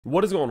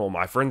What is going on,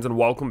 my friends, and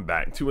welcome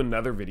back to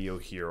another video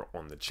here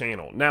on the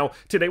channel. Now,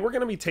 today we're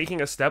going to be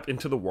taking a step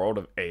into the world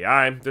of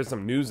AI. There's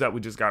some news that we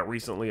just got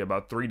recently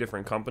about 3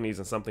 different companies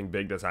and something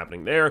big that's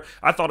happening there.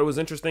 I thought it was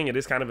interesting. It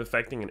is kind of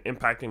affecting and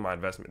impacting my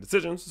investment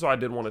decisions, so I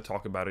did want to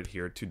talk about it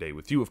here today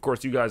with you. Of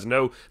course, you guys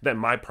know that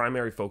my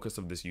primary focus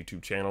of this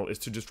YouTube channel is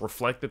to just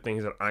reflect the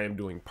things that I am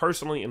doing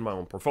personally in my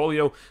own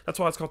portfolio. That's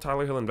why it's called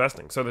Tyler Hill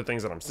Investing. So the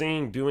things that I'm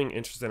seeing, doing,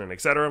 interested in,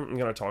 etc., I'm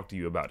going to talk to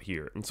you about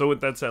here. And so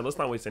with that said, let's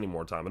not waste any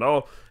more time at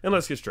all, and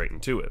let's get straight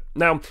into it.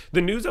 Now, the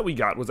news that we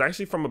got was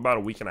actually from about a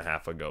week and a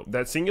half ago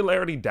that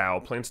Singularity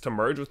DAO plans to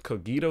merge with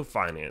Cogito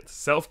Finance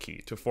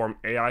Self-Key to form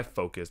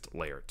AI-focused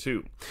Layer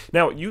 2.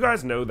 Now, you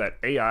guys know that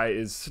AI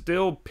is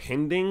still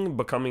pending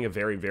becoming a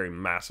very, very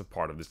massive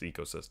part of this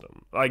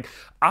ecosystem. Like,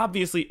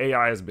 obviously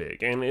AI is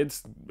big, and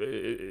it's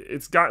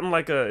become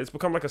like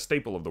a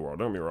staple of the world,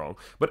 don't get me wrong,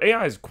 but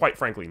AI is quite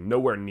frankly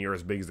nowhere near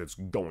as big as it's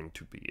going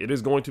to be. It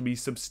is going to be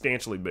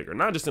substantially bigger,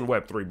 not just in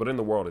Web3, but in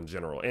the world in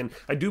general. And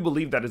I do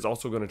believe that is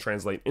also going to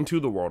translate into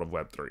the world of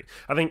Web3.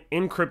 I think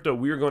in crypto,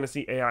 we are going to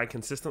see AI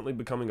consistently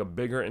becoming a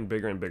bigger and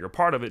bigger and bigger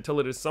part of it till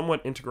it is somewhat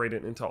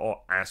integrated into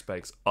all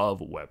aspects of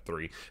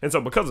Web3. And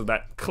so because of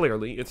that,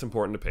 clearly it's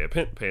important to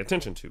pay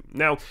attention to.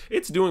 Now,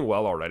 it's doing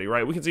well already,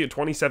 right? We can see a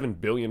 $27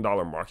 billion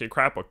market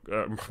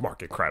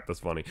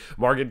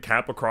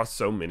cap across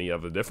so many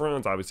of the different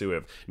ones. Obviously, we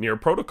have Near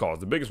Protocols,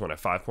 the biggest one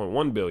at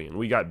 5.1 billion.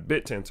 We got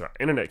BitTensor,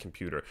 Internet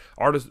Computer,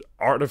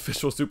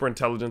 Artificial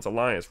Superintelligence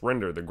Alliance,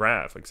 Render, The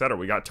Graph, etc.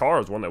 We got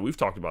TARS, one that we've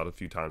talked about a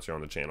few times here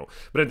on the channel.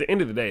 But at the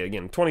end of the day,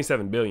 again,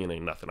 27 billion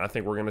ain't nothing. I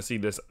think we're going to see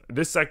this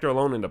sector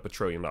alone end up $1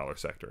 trillion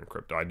sector in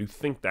crypto. I do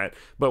think that,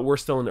 but we're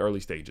still in the early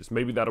stages.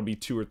 Maybe that'll be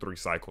 2 or 3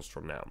 cycles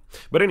from now.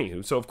 But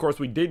anywho, so of course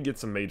we did get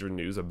some major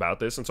news about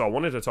this, and so I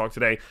wanted to talk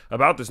today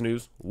about this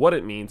news, what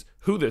it means,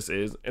 who this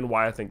is, and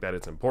why I think that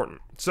it's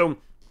important. So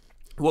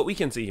what we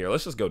can see here,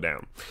 let's just go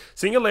down.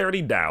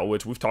 Singularity DAO,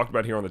 which we've talked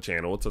about here on the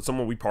channel, it's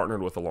someone we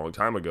partnered with a long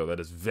time ago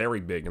that is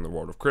very big in the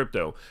world of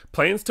crypto,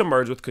 plans to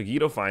merge with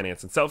Cogito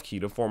Finance and Self-Key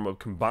to form a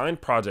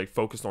combined project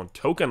focused on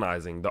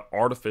tokenizing the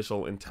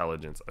artificial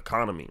intelligence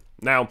economy.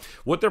 Now,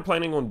 what they're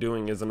planning on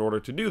doing is, in order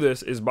to do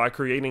this, is by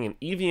creating an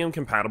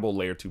EVM-compatible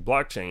Layer 2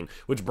 blockchain,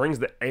 which brings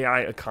the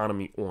AI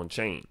economy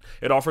on-chain.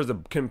 It offers a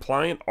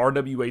compliant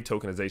RWA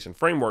tokenization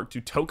framework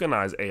to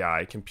tokenize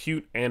AI,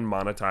 compute, and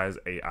monetize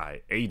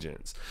AI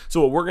agents.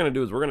 So what we're going to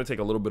do is we're going to take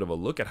a little bit of a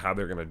look at how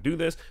they're going to do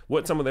this,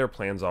 what some of their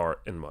plans are,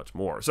 and much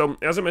more. So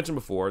as I mentioned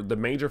before, the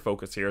major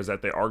focus here is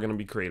that they are going to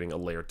be creating a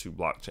Layer 2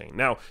 blockchain.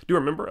 Now, do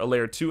remember, a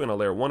Layer 2 and a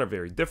Layer 1 are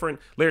very different.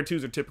 Layer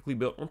 2s are typically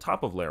built on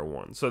top of Layer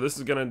 1. So this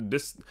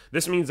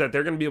means that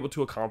they're going to be able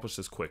to accomplish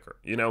this quicker.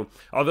 You know,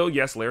 although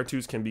yes, Layer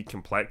 2s can be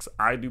complex,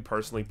 I do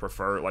personally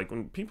prefer, like,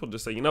 when people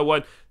just say, you know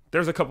what,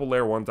 there's a couple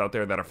Layer 1s out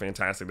there that are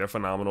fantastic. They're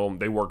phenomenal.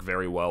 They work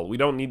very well. We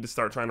don't need to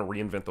start trying to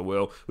reinvent the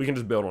wheel. We can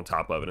just build on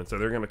top of it. And so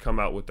they're going to come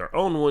out with their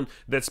own one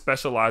that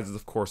specializes,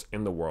 of course,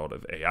 in the world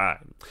of AI.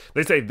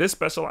 They say this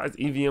specialized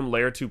EVM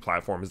Layer 2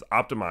 platform is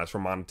optimized for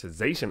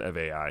monetization of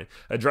AI,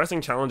 addressing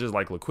challenges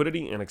like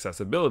liquidity and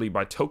accessibility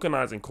by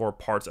tokenizing core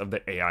parts of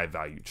the AI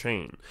value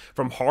chain.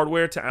 From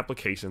hardware to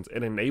applications,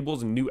 it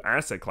enables new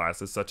asset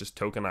classes such as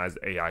tokenized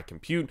AI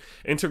compute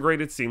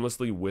integrated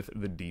seamlessly with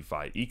the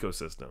DeFi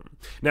ecosystem.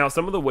 Now,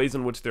 some of the ways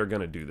in which they're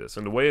going to do this,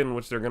 and the way in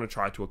which they're going to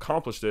try to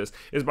accomplish this,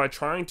 is by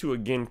trying to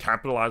again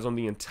capitalize on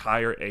the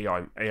entire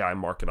AI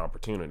market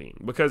opportunity,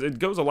 because it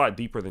goes a lot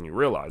deeper than you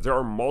realize. There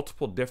are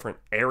multiple different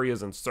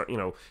areas and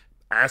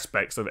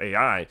aspects of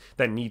AI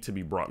that need to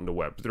be brought into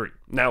Web3.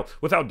 Now,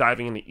 without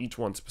diving into each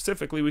one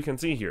specifically, we can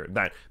see here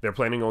that they're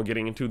planning on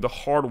getting into the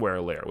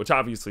hardware layer, which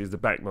obviously is the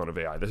backbone of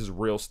AI. This is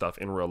real stuff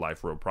in real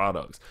life, real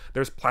products.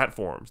 There's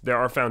platforms, there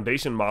are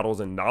foundation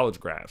models and knowledge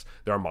graphs,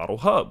 there are model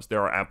hubs,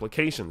 there are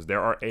applications, there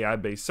are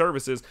AI-based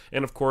services,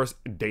 and of course,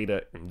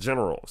 data in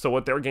general. So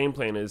what their game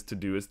plan is to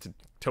do is to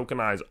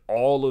tokenize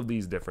all of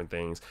these different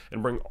things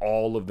and bring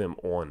all of them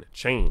on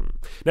chain.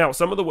 Now,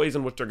 some of the ways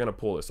in which they're going to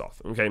pull this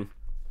off, okay?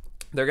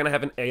 They're going to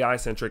have an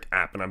AI-centric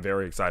app, and I'm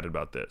very excited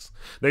about this.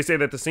 They say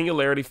that the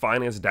Singularity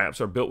Finance dApps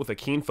are built with a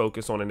keen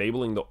focus on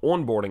enabling the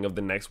onboarding of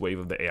the next wave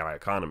of the AI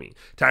economy,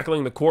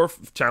 tackling the core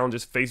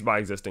challenges faced by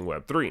existing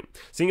Web3.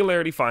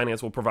 Singularity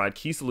Finance will provide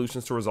key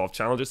solutions to resolve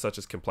challenges such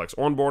as complex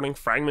onboarding,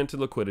 fragmented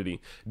liquidity,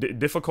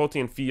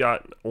 difficulty in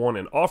fiat on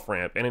and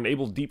off-ramp, and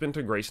enable deep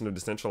integration of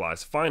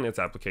decentralized finance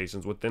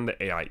applications within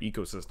the AI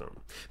ecosystem.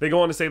 They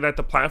go on to say that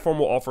the platform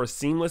will offer a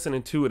seamless and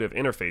intuitive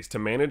interface to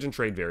manage and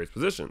trade various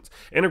positions,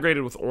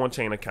 integrated with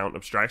on-chain account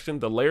abstraction.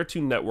 The Layer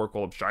 2 network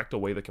will abstract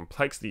away the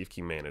complexity of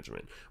key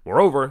management.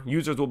 Moreover,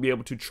 users will be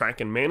able to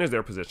track and manage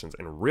their positions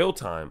in real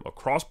time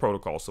across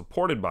protocols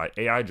supported by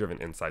AI-driven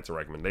insights and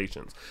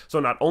recommendations.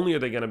 So not only are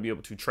they going to be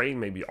able to trade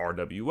maybe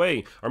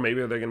RWA, or maybe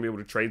they're going to be able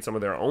to trade some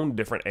of their own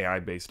different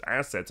AI-based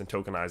assets and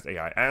tokenized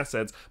AI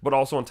assets, but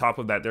also on top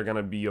of that, they're going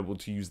to be able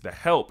to use the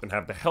help and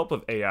have the help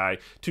of AI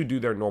to do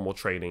their normal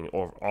trading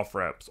or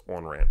off-ramps,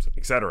 on-ramps,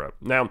 etc.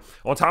 Now,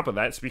 on top of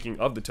that, speaking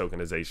of the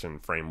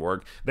tokenization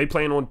framework, they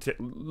plan on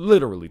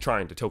literally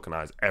trying to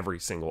tokenize every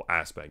single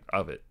aspect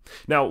of it.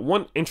 Now,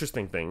 one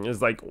interesting thing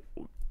is, like,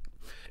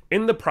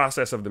 in the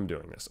process of them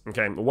doing this,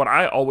 okay, what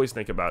I always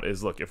think about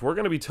is, look, if we're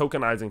going to be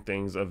tokenizing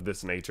things of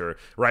this nature,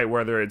 right,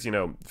 whether it's,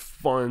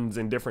 funds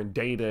and different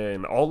data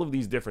and all of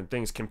these different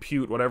things,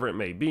 compute, whatever it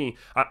may be,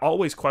 I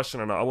always question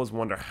and I always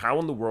wonder, how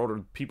in the world are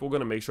people going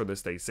to make sure this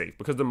stays safe?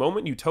 Because the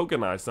moment you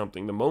tokenize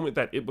something, the moment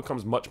that it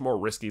becomes much more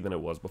risky than it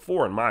was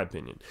before, in my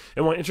opinion.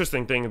 And one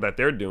interesting thing that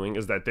they're doing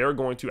is that they're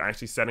going to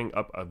actually setting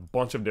up a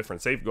bunch of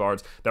different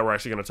safeguards that we're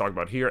actually going to talk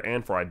about here,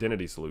 and for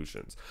identity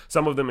solutions.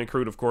 Some of them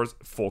include, of course,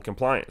 full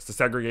compliance. The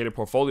segregated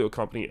portfolio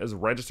company is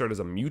registered as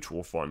a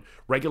mutual fund,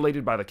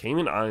 regulated by the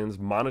Cayman Islands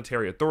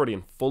Monetary Authority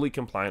and fully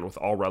compliant with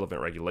all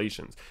relevant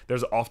regulations.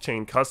 There's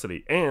off-chain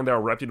custody, and there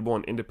are reputable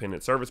and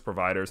independent service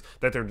providers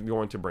that they're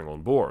going to bring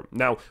on board.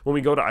 Now, when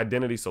we go to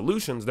identity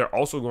solutions, they're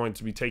also going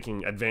to be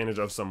taking advantage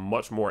of some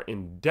much more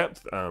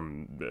in-depth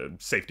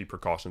safety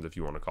precautions, if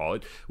you want to call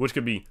it, which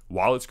could be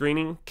wallet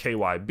screening,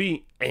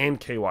 KYB, and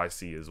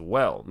KYC as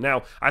well.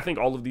 Now, I think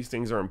all of these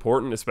things are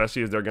important,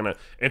 especially as they're going to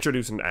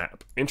introduce an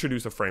app,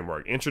 introduce a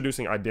framework,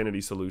 introducing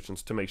identity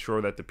solutions to make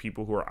sure that the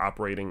people who are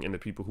operating and the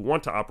people who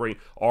want to operate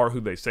are who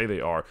they say they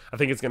are. I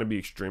think it's going to be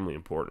extremely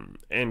important.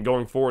 And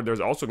going forward, there's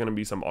also going to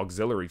be some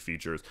auxiliary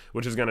features,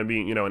 which is going to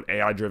be, an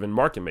AI-driven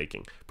market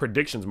making,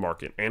 predictions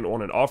market, and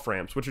on and off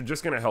ramps, which are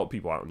just going to help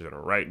people out in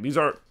general, right? These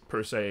aren't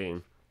per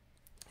se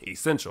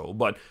essential,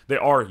 but they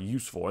are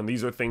useful, and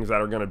these are things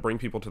that are going to bring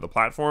people to the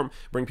platform,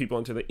 bring people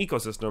into the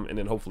ecosystem, and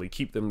then hopefully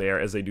keep them there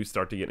as they do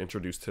start to get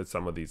introduced to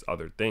some of these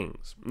other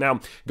things. Now,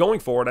 going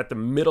forward, at the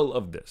middle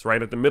of this,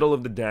 right, at the middle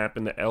of the DApp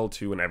and the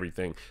L2 and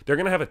everything, they're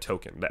going to have a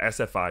token, the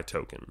SFI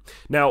token.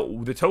 Now,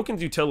 the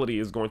token's utility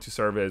is going to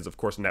serve as, of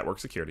course, network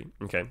security,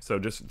 okay, so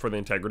just for the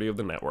integrity of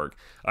the network,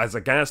 as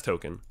a gas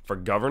token, for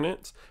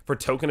governance, for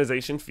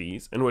tokenization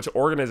fees, in which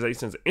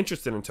organizations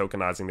interested in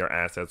tokenizing their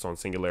assets on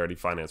Singularity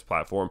Finance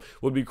platform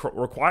would be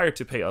required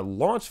to pay a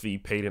launch fee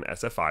paid in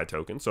SFI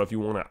tokens. So if you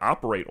want to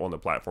operate on the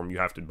platform, you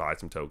have to buy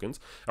some tokens,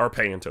 or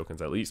pay in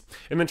tokens at least.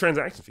 And then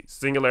transaction fees.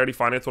 Singularity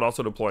Finance would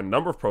also deploy a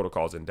number of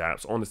protocols and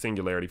dApps on the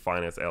Singularity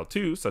Finance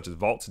L2, such as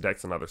vaults,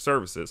 DEX, and other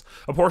services.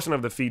 A portion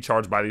of the fee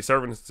charged by these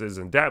services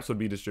and dApps would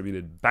be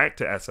distributed back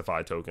to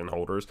SFI token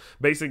holders,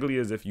 basically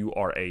as if you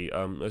are a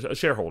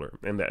shareholder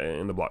in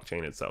the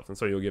blockchain itself. And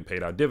so you'll get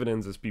paid out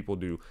dividends as people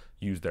do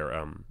use their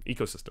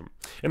ecosystem.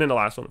 And then the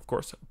last one, of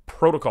course,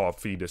 protocol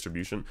fee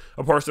distribution.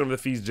 A portion of the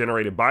fees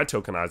generated by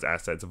tokenized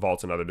assets,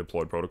 vaults, and other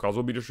deployed protocols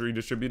will be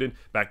redistributed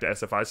back to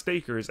SFI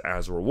stakers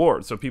as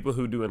rewards. So people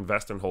who do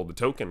invest and hold the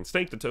token and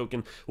stake the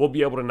token will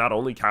be able to not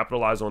only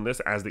capitalize on this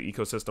as the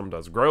ecosystem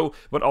does grow,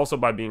 but also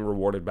by being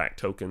rewarded back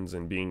tokens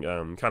and being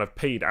kind of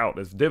paid out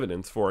as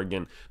dividends for,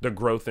 again, the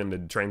growth in the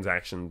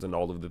transactions and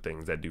all of the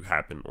things that do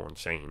happen on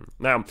chain.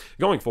 Now,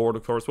 going forward,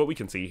 of course, what we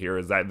can see here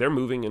is that they're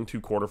moving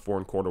into Q4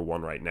 and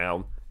Q1 right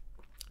now.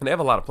 And they have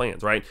a lot of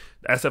plans, right?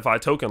 The SFI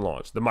token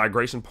launch, the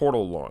migration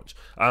portal launch,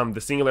 the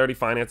Singularity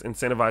Finance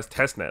incentivized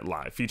testnet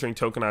live, featuring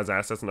tokenized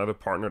assets and other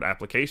partnered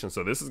applications.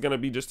 So this is going to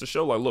be just to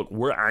show, like, look,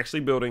 we're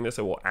actually building this.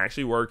 It will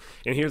actually work,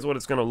 and here's what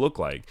it's going to look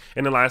like.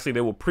 And then lastly,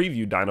 they will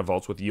preview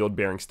Dynavaults with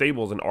yield-bearing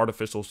stables and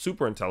artificial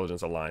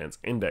superintelligence alliance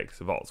index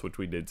vaults, which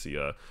we did see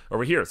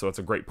over here. So it's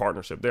a great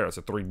partnership there. It's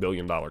a $3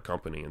 billion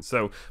company. And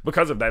so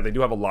because of that, they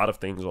do have a lot of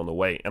things on the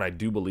way. And I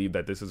do believe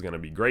that this is going to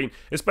be great,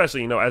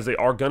 especially, as they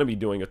are going to be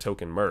doing a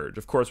token merge.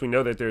 Of course, we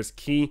know that there's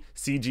Key,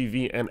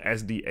 CGV, and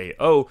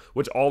SDAO,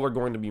 which all are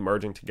going to be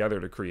merging together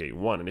to create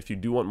one. And if you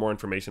do want more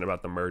information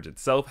about the merge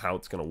itself, how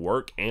it's going to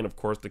work, and of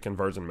course the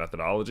conversion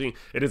methodology,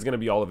 it is going to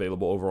be all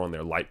available over on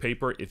their light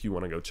paper if you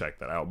want to go check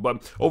that out.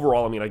 But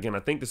overall, I mean, again, I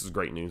think this is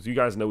great news. You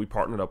guys know we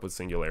partnered up with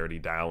Singularity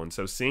DAO, and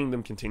so seeing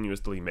them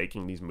continuously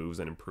making these moves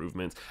and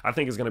improvements, I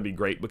think is going to be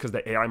great, because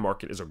the AI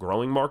market is a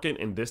growing market,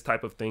 and this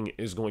type of thing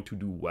is going to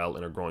do well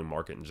in a growing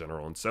market in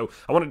general. And so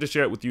I wanted to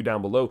share it with you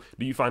down below.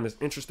 Do you find this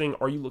interesting?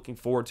 Are you looking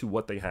forward to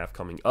what they have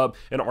coming up?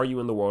 And are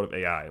you in the world of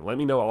AI? Let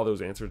me know all those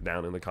answers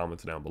down in the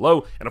comments down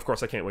below. And of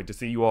course, I can't wait to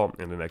see you all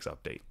in the next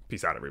update.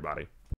 Peace out, everybody.